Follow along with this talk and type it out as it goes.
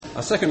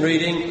Our second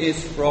reading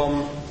is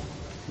from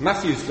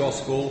Matthew's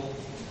Gospel,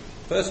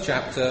 first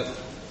chapter,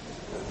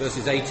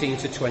 verses 18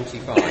 to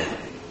 25.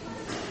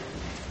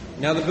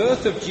 Now the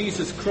birth of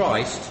Jesus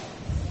Christ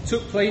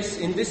took place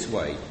in this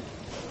way.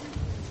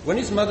 When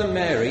his mother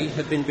Mary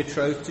had been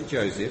betrothed to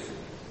Joseph,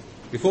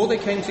 before they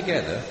came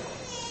together,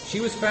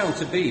 she was found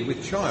to be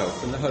with child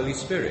from the Holy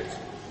Spirit.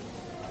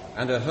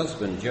 And her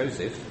husband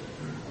Joseph,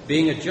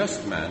 being a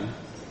just man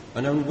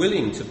and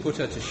unwilling to put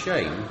her to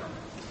shame,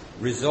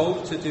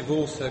 resolved to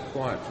divorce her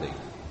quietly.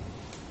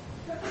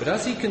 But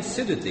as he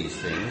considered these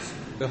things,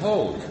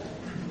 behold,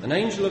 an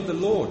angel of the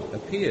Lord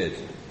appeared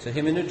to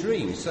him in a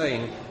dream,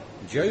 saying,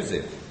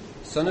 Joseph,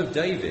 son of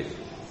David,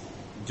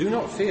 do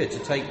not fear to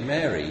take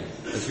Mary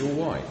as your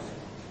wife,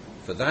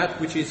 for that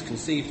which is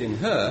conceived in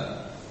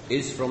her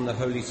is from the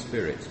Holy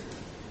Spirit.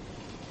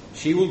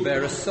 She will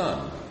bear a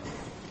son,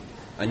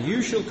 and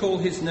you shall call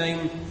his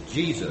name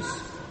Jesus,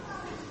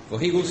 for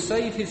he will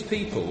save his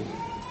people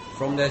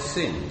from their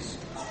sins.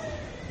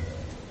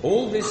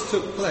 All this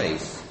took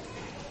place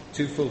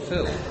to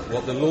fulfill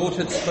what the Lord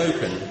had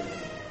spoken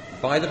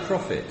by the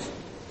prophet.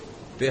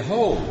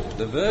 Behold,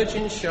 the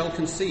virgin shall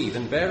conceive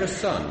and bear a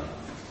son,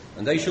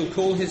 and they shall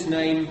call his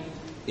name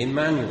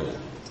Emmanuel,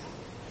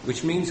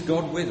 which means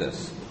God with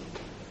us.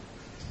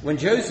 When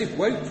Joseph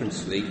woke from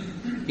sleep,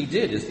 he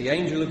did as the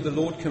angel of the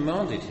Lord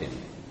commanded him.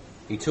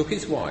 He took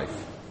his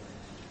wife,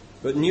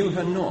 but knew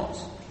her not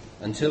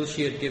until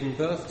she had given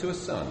birth to a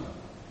son,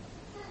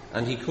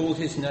 and he called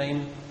his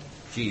name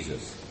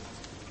Jesus.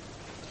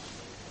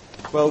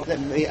 Well, let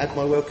me add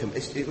my welcome.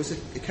 It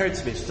occurred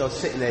to me as I was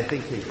sitting there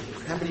thinking,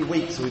 how many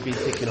weeks have we been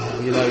thinking,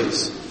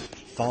 it's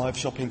 5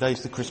 shopping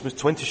days to Christmas,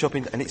 20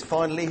 shopping, and it's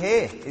finally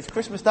here. It's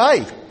Christmas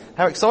Day.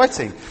 How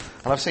exciting.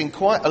 And I've seen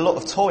quite a lot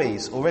of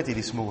toys already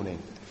this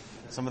morning.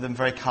 Some of them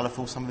very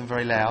colourful, some of them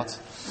very loud.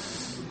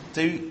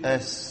 Do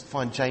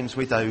find James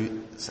Widow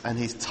and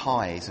his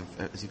ties,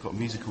 as he's got a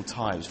musical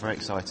tie. It was very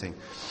exciting.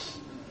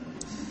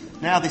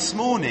 Now this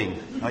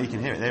morning, you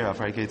can hear it, there you are,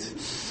 very good.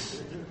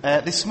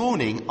 This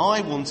morning,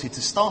 I wanted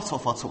to start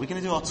off our talk. We're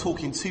going to do our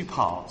talk in 2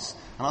 parts,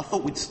 and I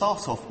thought we'd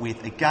start off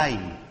with a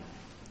game.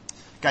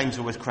 Games are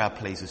always crowd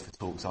pleasers for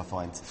talks, I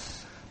find.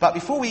 But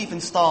before we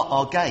even start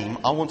our game,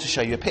 I want to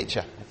show you a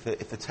picture,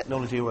 if the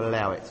technology will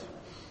allow it.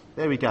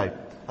 There we go. I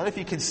don't know if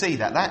you can see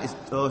that. That is,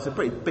 it's a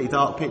pretty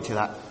dark picture,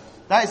 that.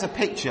 That is a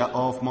picture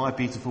of my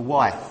beautiful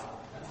wife.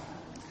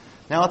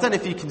 Now, I don't know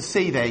if you can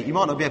see there. You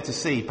might not be able to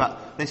see,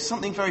 but there's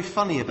something very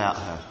funny about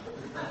her.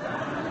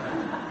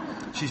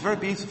 She's very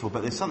beautiful,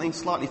 but there's something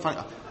slightly funny.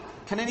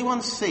 Can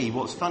anyone see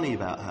what's funny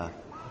about her?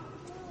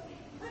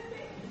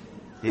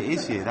 It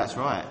is you, that's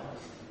right.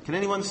 Can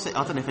anyone see?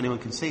 I don't know if anyone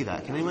can see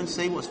that. Can anyone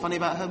see what's funny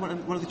about her,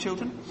 one of the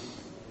children?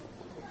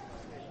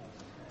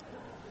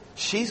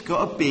 She's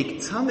got a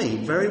big tummy,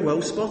 very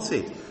well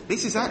spotted.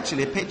 This is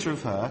actually a picture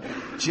of her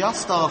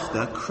just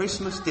after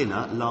Christmas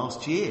dinner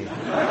last year.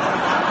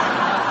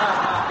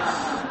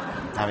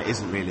 No, it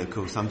isn't really, of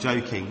course, I'm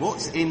joking.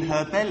 What's in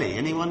her belly?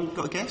 Anyone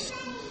got a guess?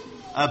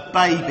 A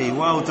baby,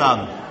 well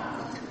done.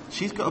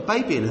 She's got a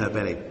baby in her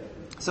belly.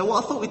 So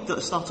what I thought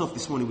we'd start off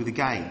this morning with a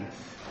game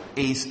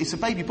is, it's a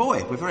baby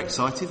boy. We're very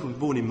excited, we were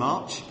born in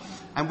March,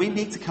 and we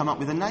need to come up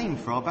with a name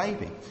for our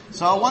baby.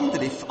 So I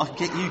wondered if I could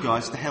get you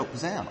guys to help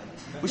us out.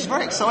 Which is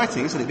very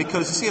exciting, isn't it?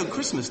 Because you see, on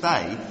Christmas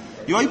Day,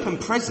 you open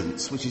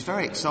presents, which is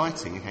very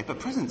exciting, okay? But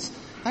presents,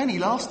 they only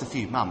last a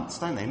few months,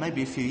 don't they?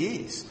 Maybe a few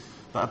years.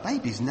 But a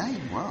baby's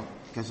name, well,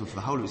 goes on for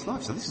the whole of its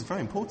life, so this is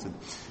very important.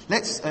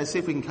 Let's see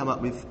if we can come up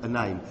with a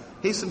name.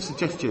 Here's some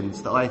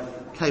suggestions that I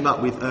came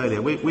up with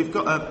earlier. We've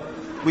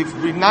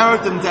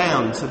narrowed them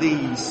down to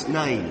these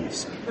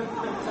names.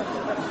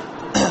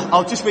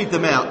 I'll just read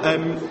them out.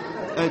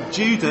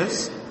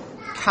 Judas,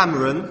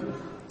 Cameron,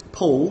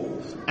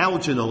 Paul,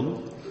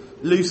 Algernon,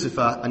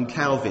 Lucifer and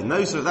Calvin.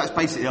 That's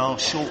basically our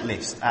short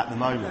list at the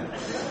moment.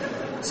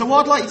 So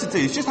what I'd like you to do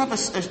is just have a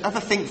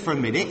think for a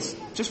minute,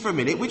 just for a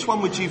minute. Which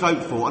one would you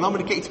vote for? And I'm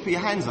going to get you to put your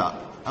hands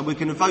up, and we're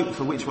going to vote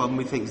for which one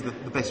we think is the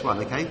best one,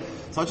 okay?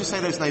 So I'll just say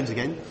those names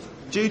again.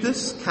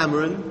 Judas,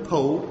 Cameron,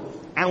 Paul,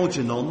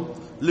 Algernon,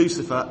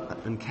 Lucifer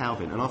and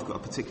Calvin. And I've got a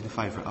particular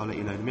favourite, I'll let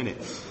you know in a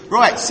minute.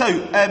 Right, so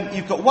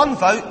you've got one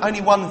vote, only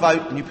one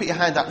vote, and you put your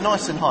hand up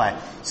nice and high.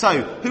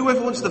 So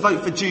whoever wants to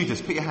vote for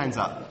Judas, put your hands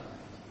up.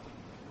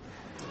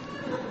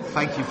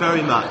 Thank you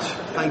very much.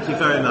 Thank you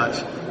very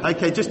much.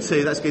 Okay, just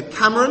 2, that's good.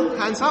 Cameron,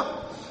 hands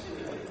up.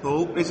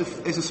 Paul, there's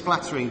a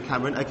splattering,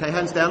 Cameron. Okay,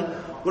 hands down.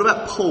 What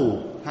about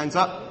Paul? Hands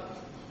up.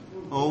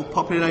 Oh,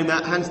 popular name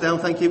that. Hands down,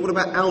 thank you. What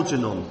about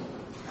Algernon?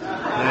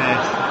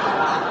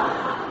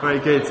 Yeah. Very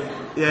good.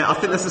 Yeah, I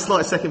think that's a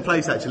slight second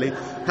place, actually.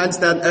 Hands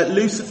down.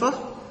 Lucifer?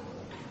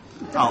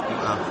 Yeah,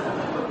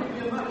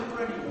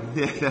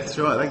 that's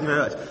right. Thank you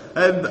very much.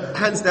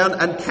 Hands down.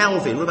 And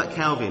Calvin. What about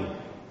Calvin?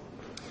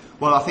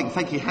 Well,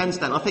 thank you, hands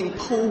down. I think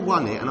Paul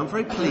won it, and I'm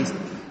very pleased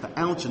that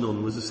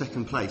Algernon was the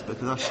second place,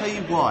 because I'll show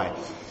you why.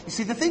 You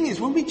see, the thing is,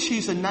 when we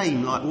choose a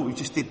name like what we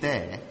just did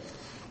there,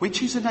 we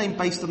choose a name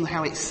based on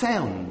how it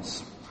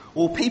sounds,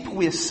 or people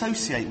we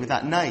associate with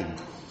that name.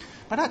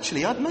 But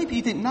actually, maybe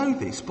you didn't know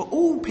this, but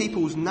all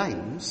people's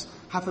names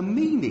have a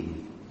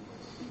meaning.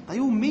 They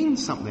all mean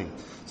something.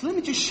 So let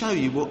me just show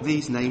you what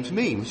these names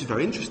mean, which is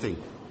very interesting.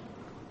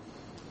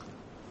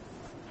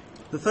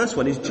 The first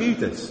one is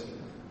Judas.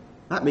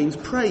 That means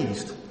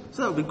praised.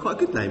 So that would be quite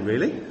a good name,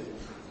 really.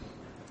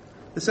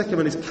 The second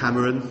one is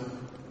Cameron.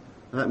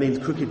 And that means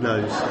crooked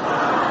nose.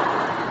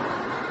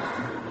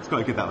 It's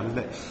quite good, that one, isn't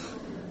it?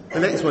 The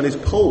next one is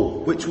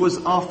Paul, which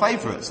was our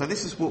favourite. So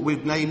this is what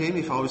we'd name him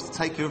if I was to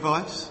take your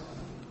advice.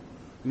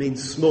 It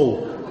means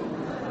small.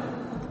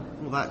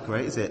 Not that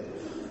great, is it?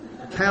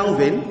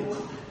 Calvin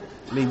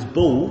means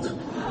bald.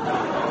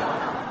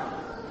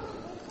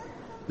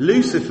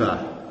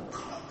 Lucifer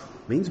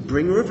means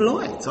bringer of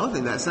light. I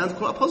think that sounds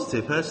quite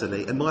positive,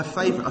 personally. And my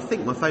favourite at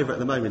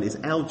the moment is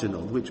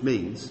Algernon, which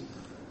means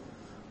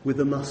with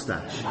a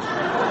moustache.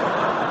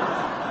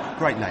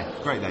 Great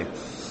name.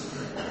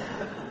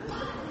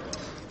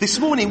 This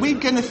morning we're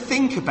going to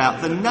think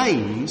about the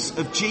names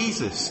of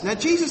Jesus. Now,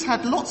 Jesus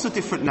had lots of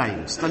different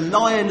names. The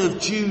Lion of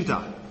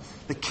Judah,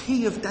 the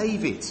Key of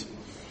David.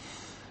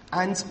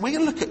 And we're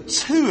going to look at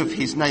two of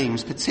his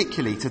names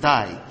particularly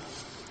today.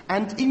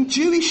 And in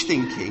Jewish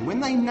thinking, when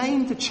they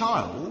named a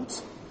child,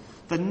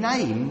 the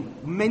name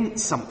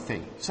meant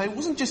something. So it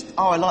wasn't just,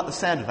 I like the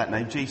sound of that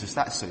name, Jesus,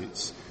 that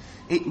suits.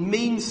 It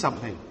means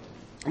something.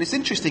 And it's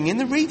interesting, in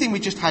the reading we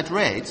just had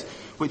read,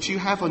 which you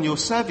have on your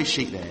service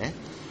sheet there,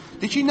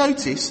 did you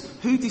notice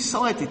who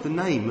decided the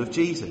name of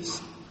Jesus?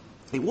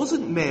 It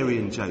wasn't Mary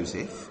and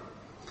Joseph.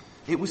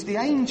 It was the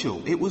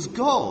angel. It was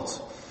God.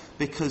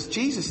 Because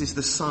Jesus is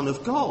the Son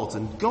of God,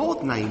 and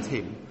God named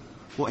him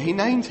what he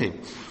named him.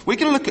 We're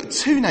going to look at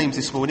two names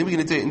this morning. We're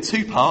going to do it in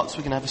two parts.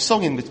 We're going to have a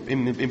song in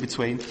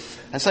between.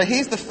 And so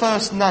here's the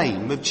first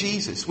name of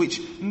Jesus, which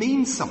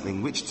means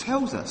something, which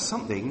tells us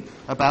something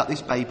about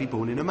this baby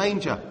born in a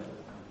manger.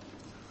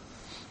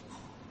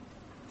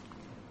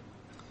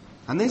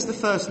 And there's the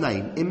first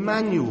name,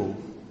 Emmanuel,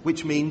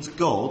 which means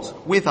God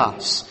with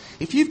us.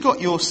 If you've got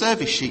your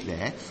service sheet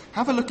there,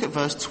 have a look at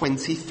verse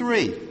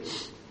 23.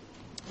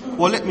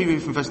 Well, let me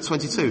read from verse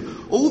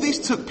 22. All this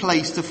took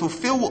place to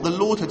fulfill what the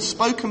Lord had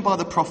spoken by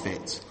the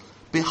prophet.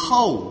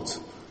 Behold,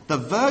 the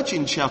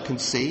virgin shall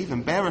conceive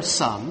and bear a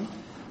son,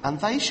 and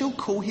they shall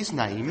call his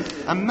name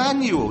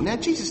Emmanuel. Now,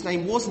 Jesus'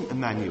 name wasn't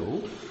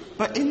Emmanuel,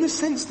 but in the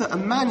sense that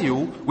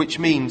Emmanuel, which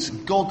means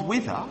God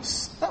with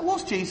us, that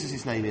was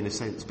Jesus' name in a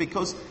sense,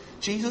 because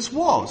Jesus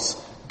was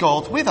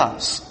God with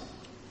us.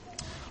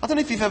 I don't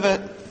know if you've ever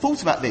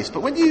thought about this,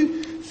 but when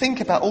you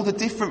think about all the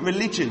different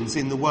religions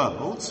in the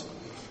world,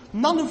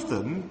 none of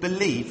them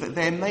believe that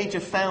their major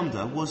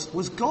founder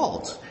was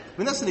God. I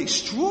mean, that's an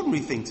extraordinary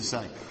thing to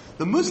say.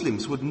 The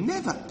Muslims would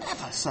never,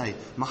 ever say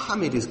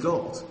Muhammad is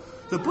God.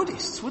 The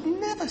Buddhists would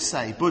never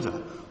say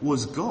Buddha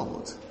was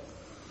God.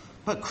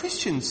 But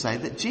Christians say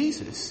that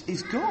Jesus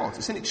is God.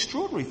 It's an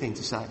extraordinary thing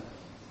to say.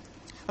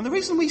 And the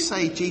reason we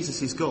say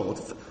Jesus is God,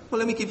 well,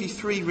 let me give you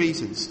three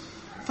reasons.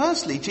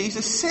 Firstly,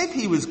 Jesus said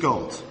he was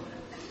God.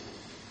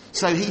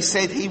 So he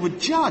said he would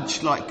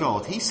judge like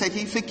God. He said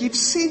he forgives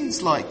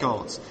sins like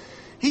God.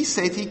 He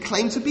said he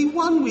claimed to be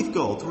one with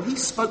God. Well, he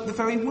spoke the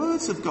very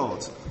words of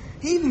God.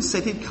 He even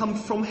said he'd come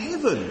from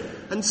heaven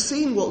and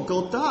seen what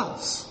God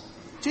does.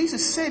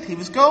 Jesus said he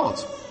was God.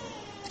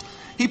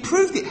 He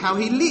proved it how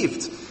he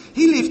lived.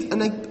 He lived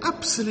an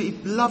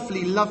absolutely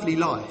lovely, lovely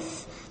life.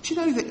 Do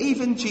you know that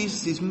even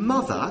Jesus'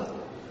 mother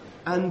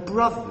and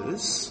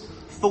brothers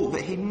thought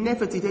that he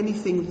never did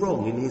anything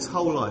wrong in his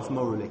whole life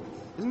morally?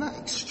 Isn't that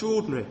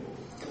extraordinary?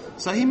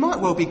 So he might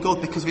well be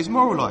God because of his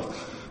moral life.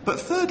 But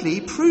thirdly,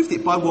 he proved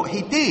it by what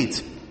he did.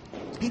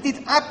 He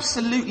did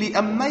absolutely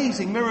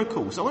amazing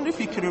miracles. I wonder if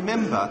you can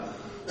remember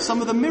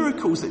some of the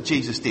miracles that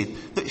Jesus did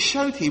that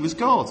showed he was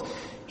God.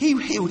 He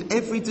healed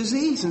every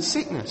disease and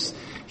sickness.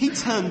 He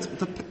turned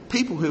the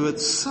people who were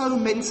so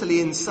mentally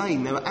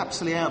insane, they were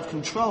absolutely out of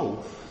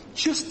control,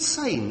 just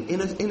sane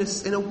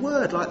in a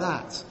word like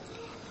that.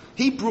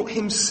 He brought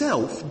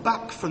himself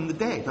back from the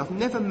dead. I've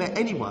never met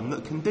anyone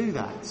that can do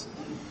that.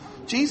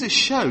 Jesus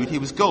showed he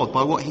was God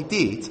by what he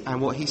did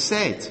and what he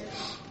said.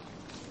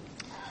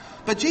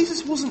 But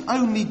Jesus wasn't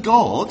only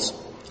God,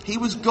 he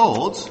was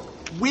God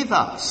with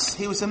us.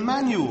 He was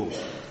Emmanuel,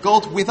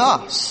 God with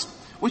us,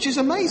 which is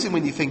amazing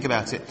when you think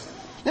about it.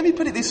 Let me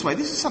put it this way.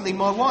 This is something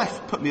my wife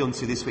put me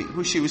onto this week,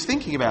 when she was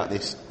thinking about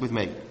this with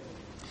me.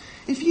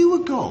 If you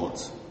were God,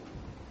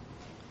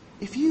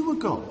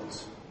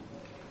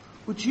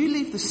 would you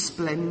leave the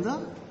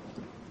splendour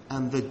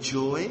and the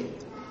joy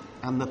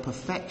and the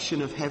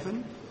perfection of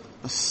heaven,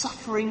 the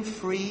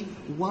suffering-free,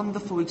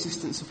 wonderful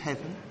existence of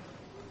heaven,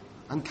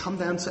 and come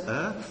down to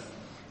earth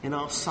in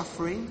our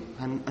suffering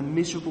and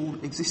miserable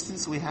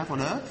existence we have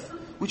on earth?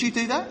 Would you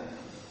do that?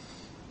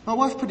 My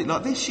wife put it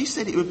like this. She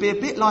said it would be a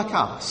bit like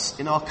us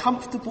in our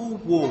comfortable,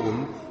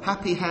 warm,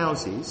 happy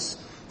houses,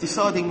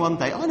 deciding one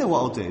day, I know what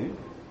I'll do.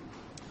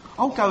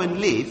 I'll go and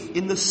live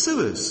in the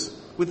sewers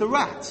with the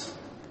rats.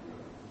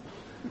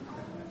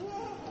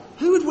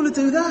 Who would want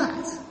to do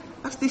that?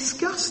 That's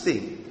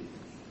disgusting.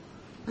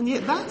 And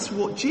yet that's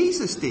what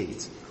Jesus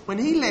did when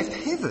he left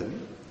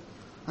heaven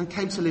and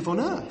came to live on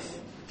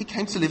earth. He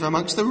came to live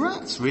amongst the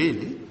rats,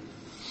 really.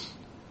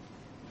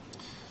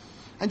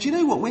 And you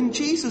know what? When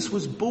Jesus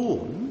was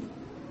born,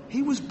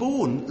 he was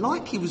born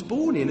like he was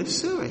born in a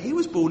sewer. He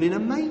was born in a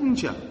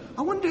manger.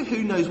 I wonder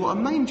who knows what a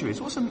manger is.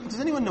 Does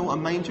anyone know what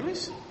a manger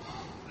is?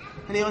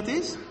 Any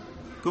ideas?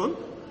 Go on.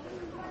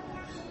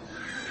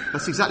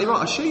 That's exactly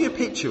right. I'll show you a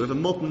picture of a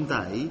modern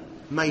day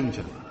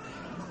manger.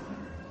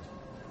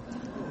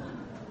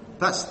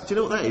 Do you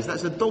know what that is?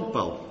 That's a dog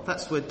bowl.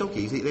 That's where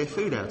doggies eat their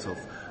food out of.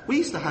 We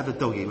used to have a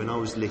doggy when I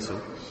was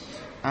little.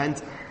 And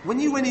when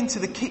you went into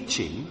the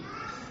kitchen,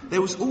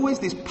 there was always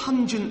this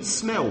pungent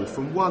smell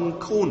from one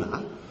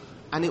corner,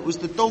 and it was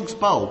the dog's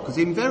bowl, because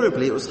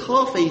invariably it was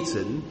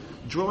half-eaten,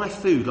 dry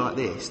food like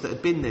this that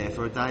had been there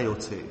for a day or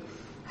two,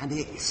 and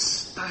it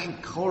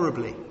stank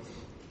horribly.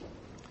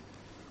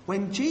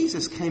 When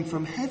Jesus came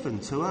from heaven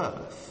to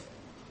earth,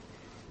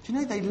 do you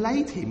know they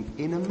laid him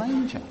in a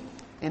manger,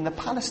 in the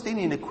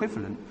Palestinian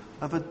equivalent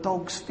of a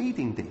dog's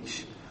feeding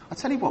dish? I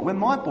tell you what, when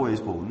my boy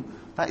is born,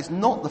 that is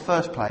not the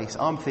first place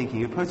I'm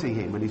thinking of putting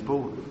him when he's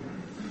born.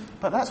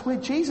 But that's where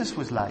Jesus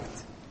was laid.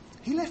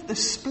 He left the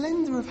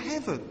splendour of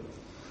heaven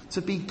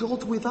to be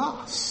God with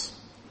us,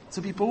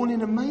 to be born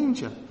in a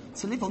manger,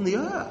 to live on the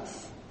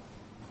earth.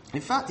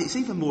 In fact, it's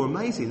even more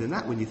amazing than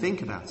that when you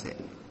think about it.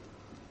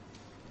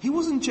 He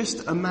wasn't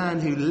just a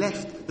man who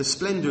left the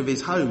splendour of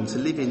his home to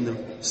live in the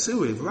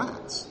sewer of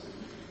rats.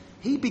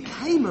 He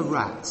became a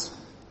rat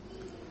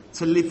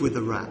to live with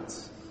the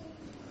rats.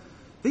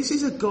 This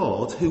is a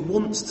God who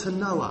wants to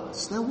know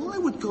us. Now, why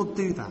would God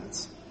do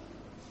that?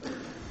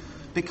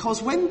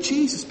 Because when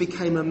Jesus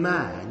became a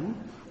man,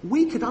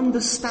 we could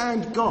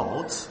understand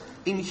God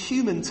in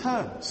human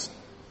terms.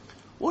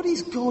 What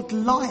is God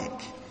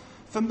like?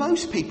 For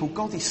most people,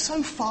 God is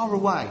so far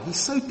away. He's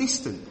so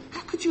distant.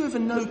 How could you ever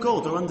know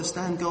God or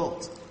understand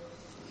God?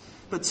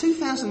 But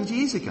 2,000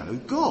 years ago,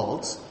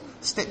 God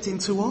stepped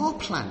into our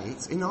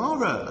planet, in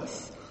our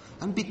earth,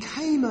 and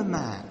became a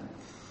man.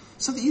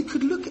 So that you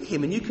could look at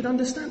him and you could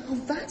understand,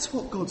 oh, that's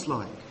what God's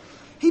like.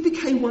 He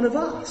became one of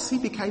us. He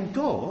became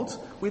God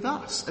with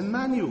us,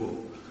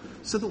 Emmanuel,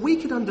 so that we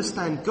could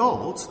understand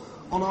God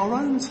on our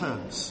own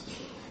terms.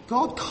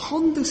 God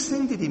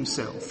condescended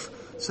himself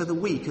so that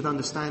we could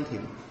understand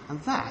him.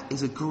 And that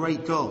is a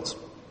great God. Do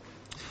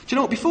you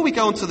know what? Before we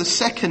go on to the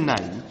second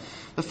name,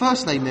 the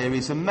first name there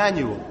is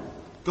Emmanuel,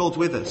 God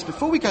with us.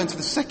 Before we go into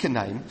the second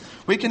name,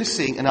 we're going to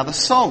sing another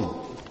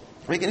song.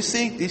 We're going to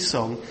sing this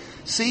song,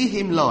 See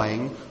Him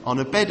Lying on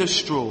a Bed of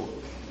Straw.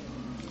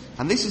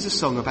 And this is a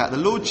song about the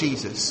Lord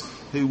Jesus,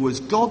 who was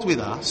God with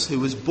us, who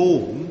was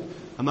born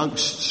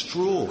amongst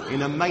straw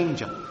in a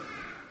manger.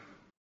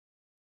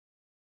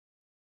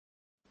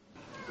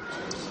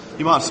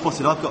 You might have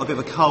spotted I've got a bit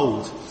of a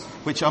cold,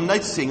 which I'm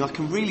noticing I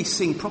can really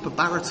sing proper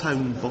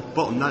baritone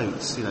bottom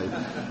notes, you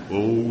know.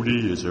 Oh,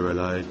 the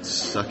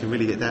Israelites. I can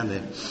really get down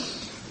there.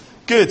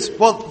 Good.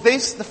 Well,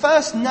 the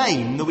first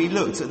name that we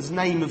looked at, the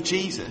name of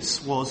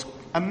Jesus, was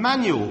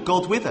Emmanuel,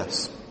 God with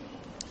us.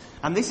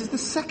 And this is the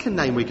second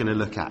name we're going to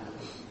look at.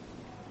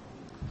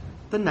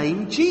 The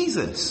name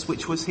Jesus,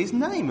 which was his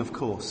name, of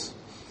course.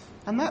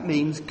 And that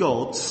means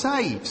God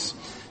saves.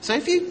 So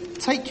if you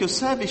take your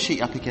service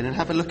sheet up again and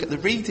have a look at the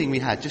reading we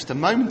had just a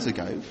moment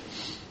ago,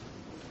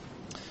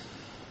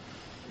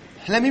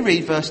 let me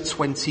read verse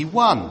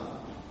 21.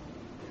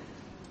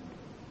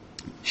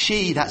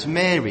 She, that's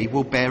Mary,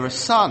 will bear a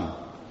son,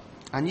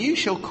 and you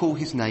shall call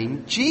his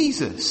name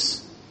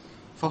Jesus,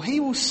 for he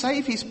will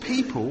save his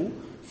people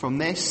from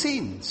their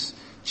sins.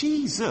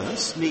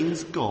 Jesus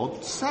means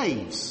God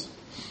saves,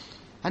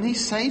 and he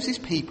saves his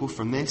people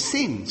from their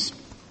sins.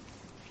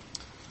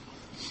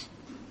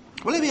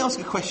 Well, let me ask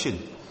a question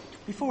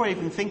before I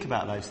even think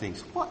about those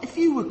things. What if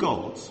you were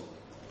God?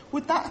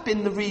 Would that have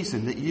been the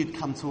reason that you'd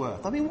come to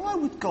earth? I mean, why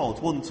would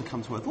God want to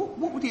come to earth?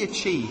 What would he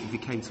achieve if he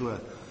came to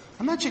earth?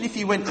 Imagine if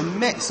you went and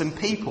met some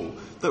people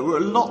that were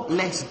a lot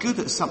less good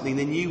at something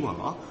than you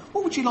are.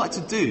 What would you like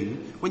to do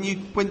when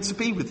you went to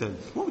be with them?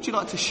 What would you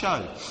like to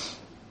show?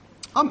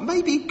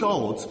 Maybe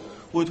God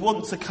would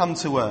want to come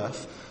to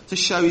earth to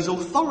show his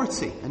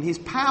authority and his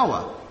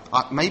power.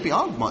 Maybe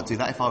I might do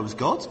that if I was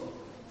God.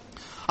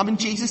 I mean,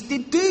 Jesus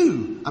did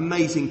do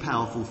amazing,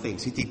 powerful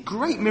things. He did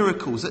great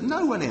miracles that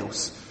no one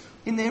else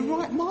in their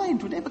right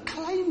mind would ever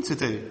claim to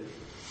do.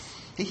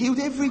 He healed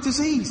every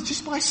disease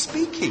just by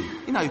speaking.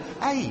 You know,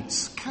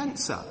 AIDS,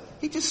 cancer.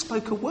 He just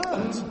spoke a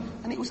word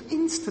and it was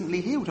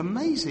instantly healed.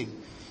 Amazing.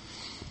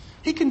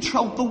 He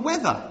controlled the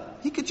weather.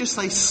 He could just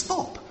say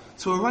stop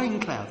to a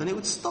rain cloud and it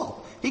would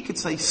stop. He could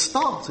say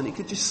start and it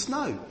could just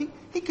snow.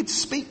 He could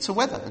speak to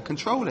weather and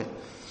control it.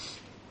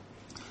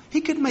 He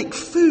could make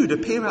food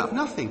appear out of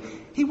nothing.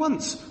 He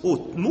once, or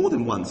more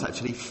than once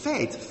actually,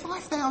 fed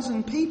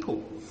 5,000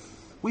 people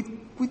with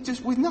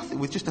nothing,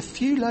 with just a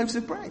few loaves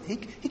of bread.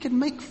 He could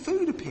make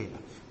food appear.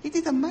 He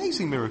did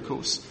amazing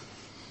miracles.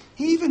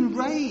 He even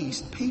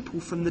raised people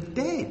from the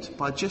dead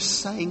by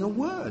just saying a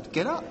word,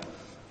 get up.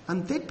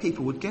 And dead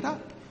people would get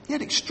up. He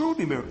had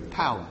extraordinary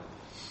power.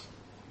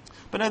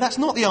 But no, that's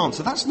not the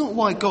answer. That's not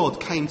why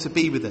God came to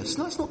be with us.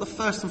 No, that's not the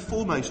first and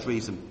foremost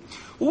reason.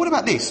 Well, what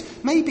about this?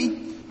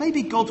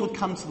 Maybe God would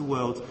come to the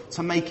world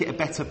to make it a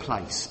better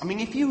place. I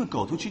mean, if you were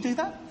God, would you do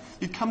that?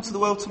 You'd come to the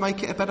world to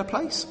make it a better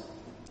place?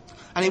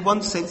 And in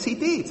one sense, he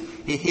did.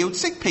 He healed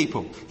sick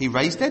people. He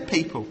raised dead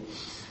people.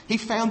 He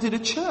founded a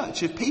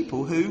church of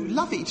people who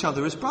love each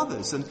other as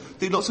brothers and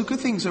do lots of good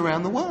things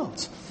around the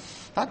world.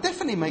 That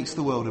definitely makes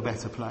the world a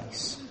better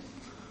place.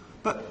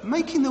 But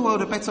making the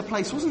world a better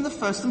place wasn't the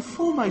first and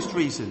foremost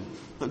reason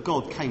that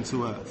God came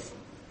to earth.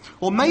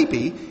 Or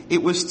maybe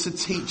it was to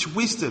teach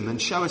wisdom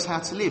and show us how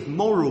to live,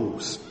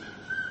 morals.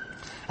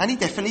 And he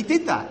definitely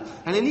did that.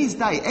 And in his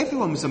day,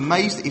 everyone was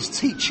amazed at his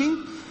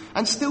teaching.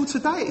 And still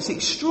today, it's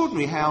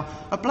extraordinary how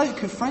a bloke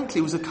who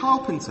frankly was a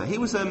carpenter, he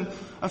was a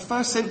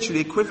first century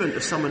equivalent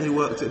of someone who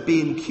worked at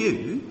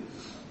B&Q,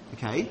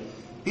 okay,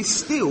 is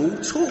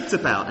still talked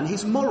about, and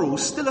his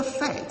morals still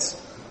affect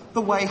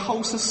the way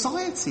whole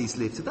societies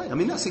live today. I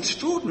mean, that's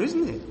extraordinary,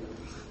 isn't it?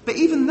 But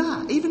even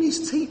that, even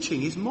his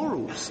teaching, his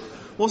morals,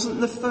 wasn't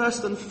the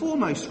first and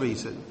foremost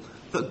reason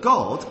that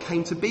God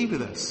came to be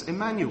with us,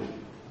 Emmanuel.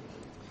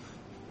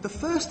 The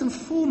first and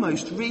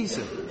foremost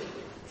reason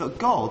that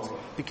God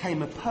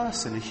became a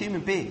person, a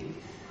human being,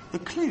 the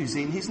clue's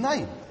in his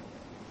name,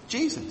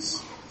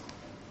 Jesus.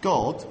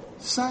 God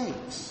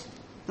saves.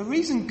 The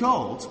reason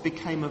God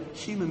became a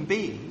human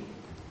being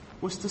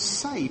was to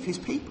save his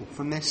people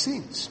from their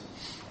sins.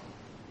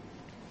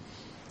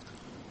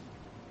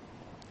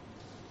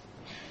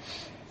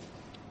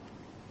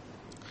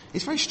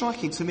 It's very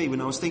striking to me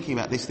when I was thinking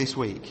about this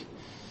week,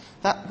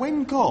 that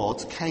when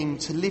God came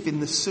to live in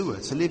the sewer,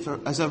 to live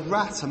as a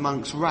rat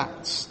amongst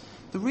rats,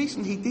 the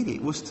reason he did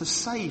it was to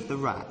save the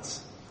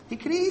rats. He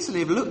could easily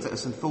have looked at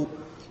us and thought,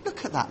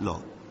 look at that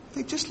lot.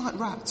 They're just like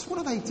rats. What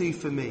do they do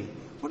for me?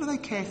 What do they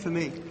care for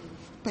me?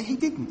 But he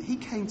didn't. He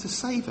came to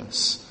save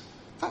us.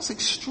 That's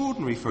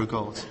extraordinary for a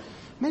God.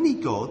 Many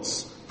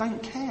gods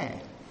don't care.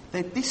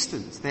 They're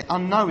distant. They're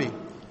unknowing.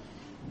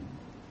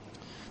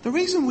 The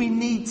reason we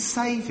need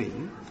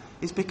saving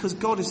is because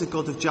God is a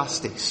God of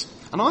justice.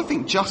 And I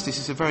think justice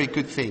is a very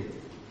good thing.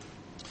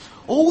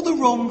 All the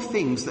wrong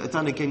things that are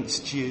done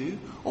against you,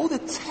 all the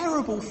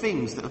terrible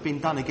things that have been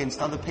done against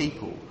other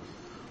people,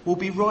 will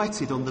be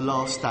righted on the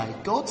last day.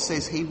 God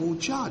says he will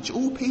judge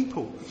all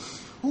people.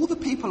 All the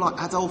people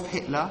like Adolf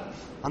Hitler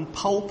and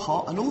Pol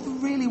Pot and all the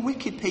really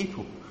wicked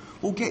people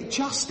will get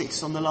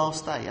justice on the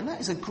last day. And that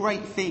is a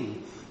great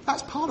thing.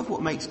 That's part of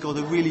what makes God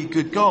a really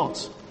good God.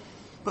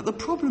 But the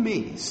problem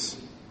is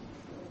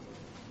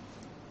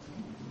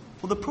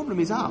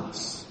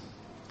us.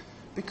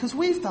 Because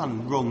we've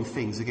done wrong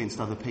things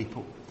against other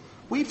people.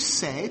 We've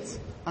said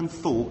and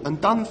thought and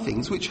done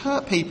things which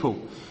hurt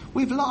people.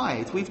 We've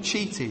lied, we've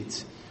cheated,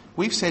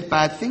 we've said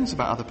bad things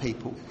about other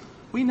people.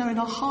 We know in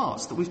our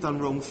hearts that we've done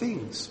wrong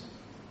things.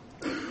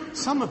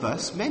 Some of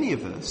us, many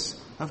of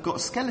us, have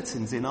got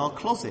skeletons in our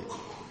closet.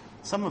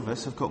 Some of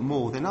us have got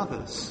more than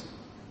others.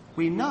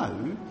 We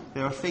know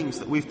there are things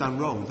that we've done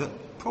wrong that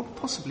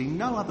possibly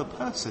no other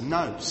person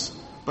knows,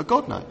 but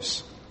God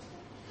knows.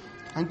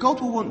 And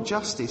God will want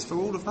justice for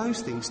all of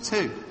those things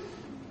too.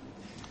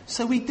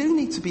 So we do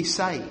need to be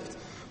saved.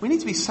 We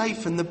need to be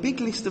saved from the big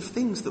list of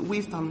things that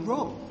we've done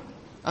wrong.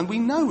 And we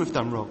know we've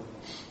done wrong.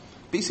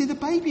 But you see, the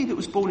baby that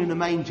was born in a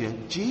manger,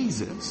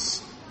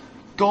 Jesus,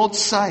 God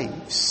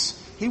saves.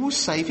 He will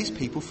save his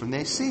people from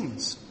their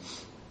sins.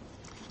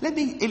 Let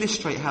me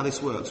illustrate how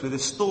this works with a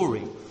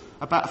story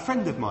about a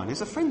friend of mine. There's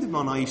a friend of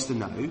mine I used to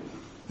know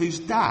whose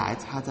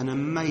dad had an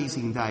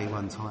amazing day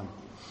one time.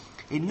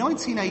 In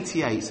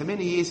 1988, so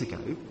many years ago,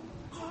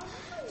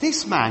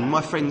 this man,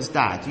 my friend's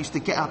dad, used to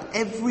get up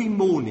every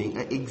morning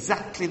at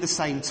exactly the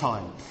same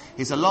time.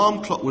 His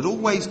alarm clock would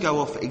always go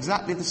off at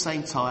exactly the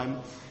same time.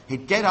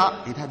 He'd get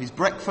up, he'd have his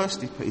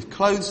breakfast, he'd put his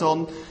clothes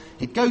on,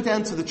 he'd go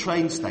down to the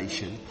train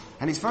station.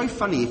 And it's very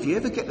funny, if you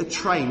ever get the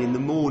train in the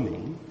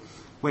morning,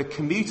 where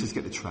commuters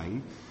get the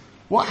train,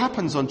 what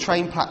happens on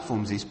train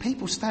platforms is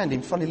people stand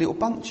in funny little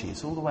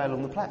bunches all the way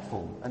along the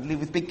platform and live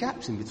with big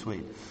gaps in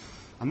between.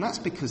 And that's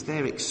because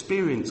they're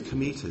experienced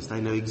commuters.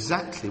 They know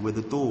exactly where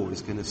the door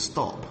is going to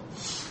stop.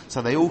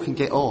 So they all can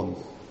get on.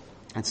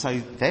 And so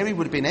there he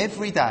would have been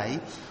every day,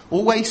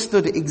 always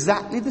stood at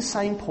exactly the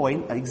same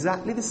point, at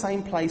exactly the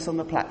same place on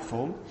the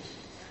platform.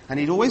 And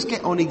he'd always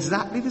get on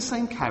exactly the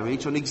same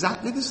carriage, on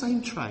exactly the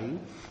same train,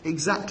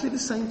 exactly the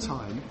same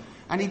time.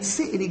 And he'd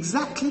sit in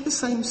exactly the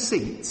same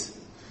seat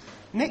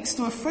next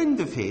to a friend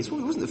of his.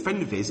 Well, it wasn't a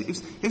friend of his, it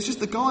was just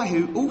the guy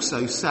who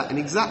also sat in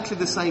exactly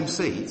the same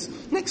seat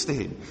next to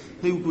him,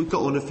 who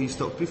got on a few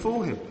stops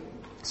before him.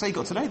 So he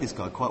got to know this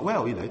guy quite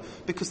well,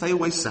 because they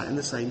always sat in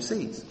the same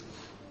seats.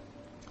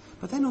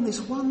 But then on this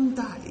one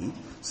day,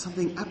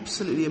 something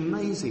absolutely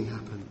amazing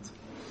happened.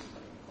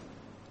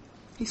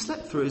 He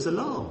slept through his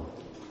alarm.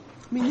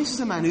 I mean, this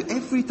is a man who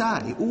every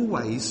day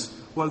always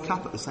woke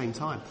up at the same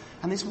time.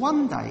 And this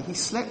one day, he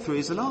slept through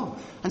his alarm.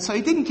 And so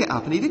he didn't get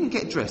up and he didn't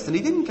get dressed and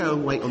he didn't go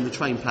and wait on the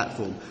train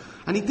platform.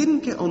 And he didn't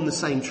get on the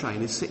same train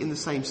and sit in the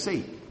same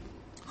seat.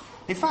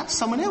 In fact,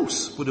 someone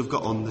else would have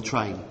got on the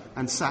train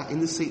and sat in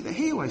the seat that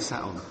he always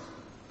sat on.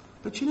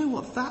 But you know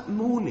what? That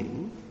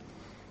morning,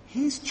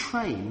 his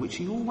train, which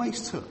he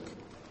always took,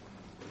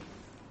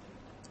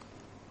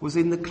 was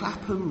in the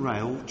Clapham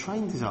Rail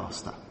train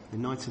disaster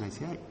in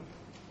 1988.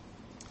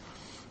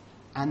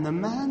 And the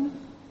man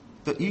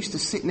that used to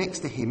sit next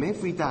to him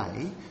every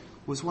day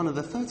was one of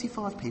the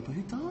 35 people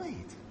who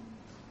died.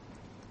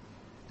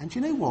 And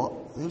you know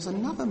what? There was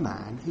another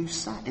man who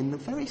sat in the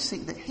very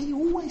seat that he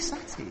always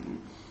sat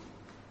in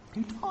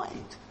who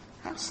died.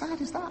 How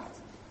sad is that?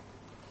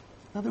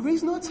 Now, the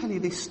reason I tell you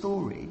this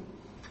story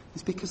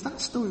is because that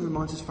story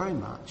reminds us very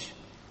much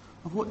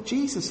of what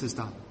Jesus has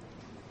done.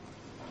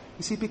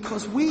 You see,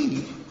 because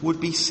we would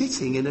be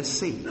sitting in a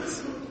seat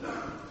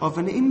of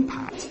an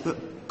impact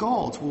that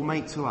God will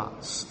make to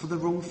us for the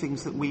wrong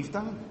things that we've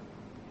done.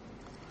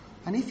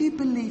 And if you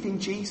believe in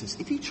Jesus,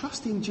 if you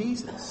trust in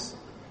Jesus,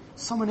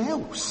 someone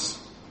else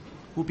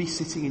will be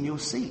sitting in your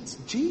seat.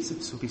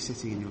 Jesus will be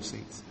sitting in your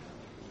seat.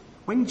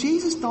 When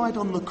Jesus died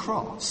on the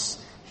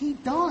cross, he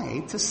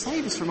died to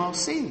save us from our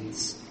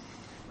sins.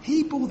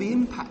 He bore the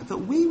impact that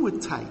we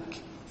would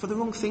take for the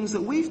wrong things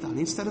that we've done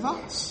instead of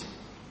us.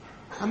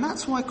 And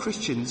that's why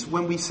Christians,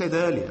 when we said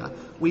earlier,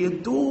 we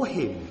adore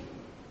him.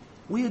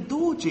 We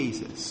adore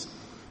Jesus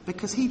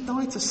because he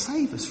died to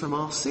save us from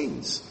our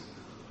sins.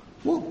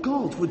 What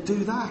God would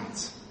do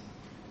that?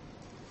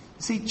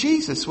 See,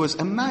 Jesus was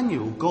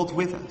Emmanuel, God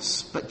with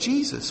us, but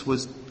Jesus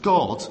was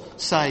God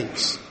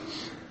saves.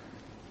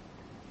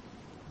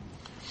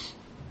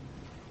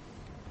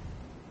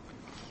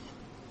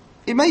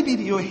 It may be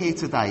that you're here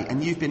today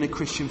and you've been a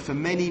Christian for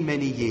many,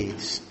 many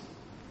years.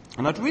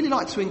 And I'd really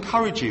like to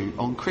encourage you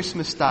on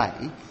Christmas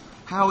Day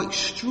how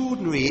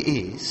extraordinary it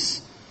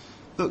is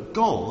that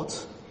God,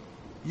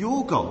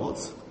 your God,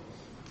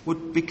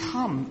 would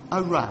become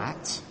a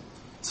rat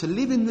to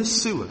live in the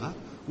sewer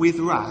with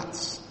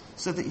rats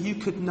so that you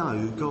could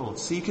know God,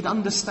 so you could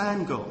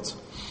understand God.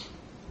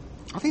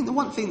 I think the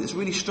one thing that's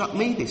really struck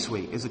me this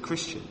week as a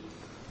Christian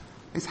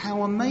is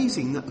how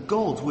amazing that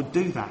God would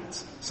do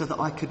that so that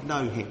I could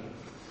know him.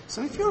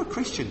 So if you're a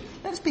Christian,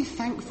 let's be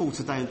thankful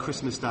today on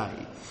Christmas Day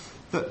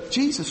that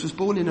Jesus was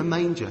born in a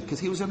manger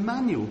because he was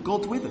Emmanuel,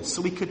 God with us,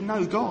 so we could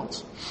know God.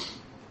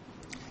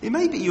 It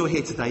may be you're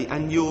here today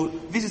and you're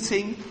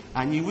visiting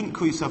and you wouldn't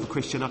call yourself a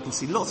Christian. I can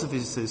see lots of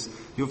visitors.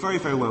 You're very,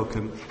 very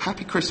welcome.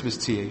 Happy Christmas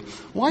to you.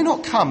 Why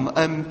not come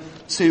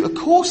to a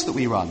course that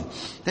we run?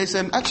 There's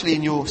actually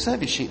in your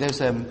service sheet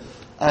there's a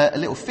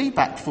little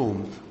feedback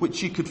form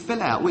which you could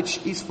fill out,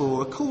 which is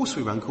for a course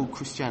we run called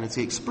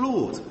Christianity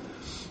Explored.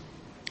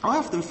 I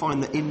often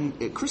find that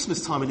at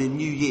Christmas time and in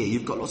New Year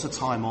you've got lots of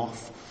time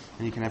off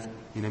and you can have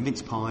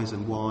mince pies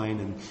and wine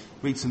and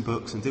read some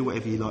books and do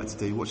whatever you like to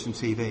do, watch some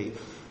TV.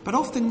 But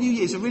often New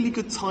Year is a really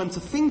good time to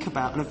think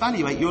about and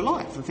evaluate your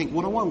life and think,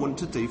 what do I want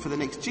to do for the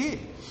next year?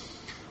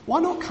 Why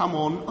not come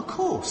on a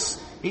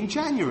course in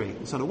January?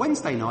 It's on a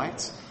Wednesday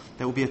night.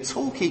 There will be a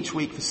talk each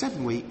week for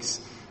 7 weeks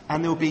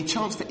and there will be a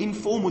chance for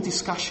informal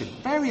discussion.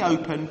 Very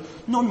open,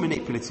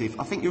 non-manipulative.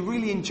 I think you'll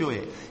really enjoy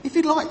it. If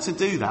you'd like to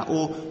do that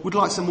or would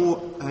like some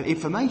more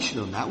information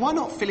on that, why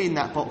not fill in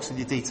that box with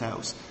your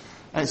details?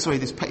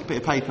 This bit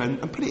of paper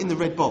and put it in the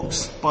red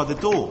box by the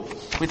door.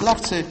 We'd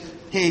love to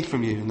hear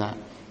from you on that.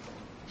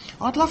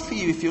 I'd love for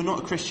you, if you're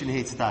not a Christian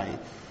here today,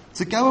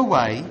 to go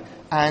away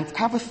and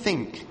have a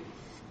think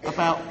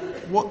about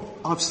what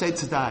I've said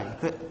today.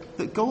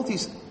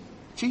 That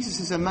Jesus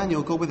is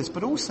Emmanuel, God with us,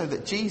 but also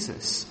that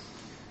Jesus,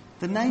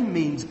 the name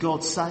means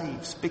God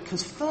saves.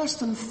 Because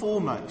first and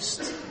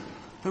foremost,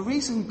 the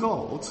reason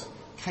God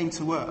came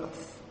to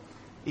earth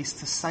is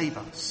to save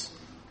us.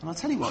 And I'll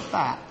tell you what,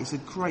 that is a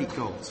great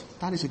God.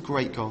 That is a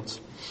great God.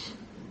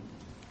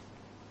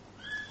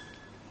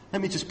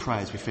 Let me just pray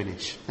as we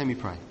finish. Let me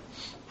pray.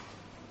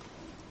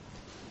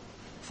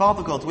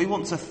 Father God, we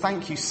want to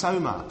thank you so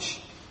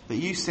much that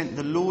you sent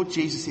the Lord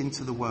Jesus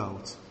into the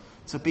world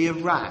to be a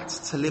rat,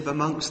 to live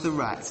amongst the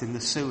rats in the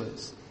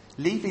sewers,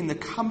 leaving the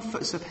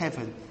comforts of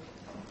heaven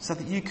so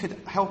that you could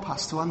help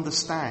us to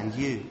understand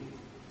you.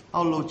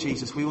 Oh Lord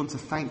Jesus, we want to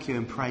thank you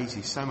and praise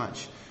you so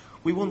much.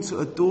 We want to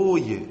adore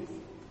you,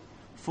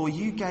 for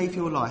you gave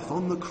your life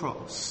on the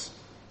cross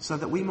so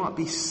that we might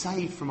be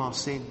saved from our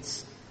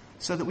sins,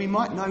 so that we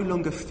might no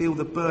longer feel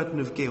the burden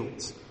of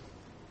guilt,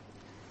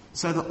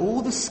 so that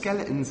all the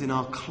skeletons in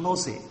our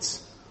closet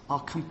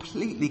are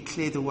completely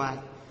cleared away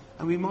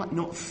and we might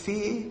not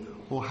fear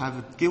or have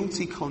a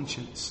guilty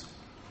conscience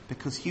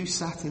because you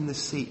sat in the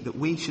seat that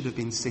we should have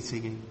been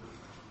sitting in.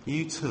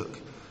 You took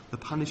the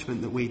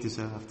punishment that we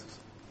deserved.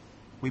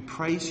 We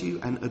praise you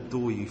and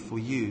adore you, for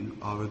you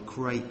are a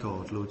great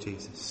God, Lord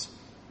Jesus.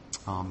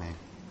 Amen.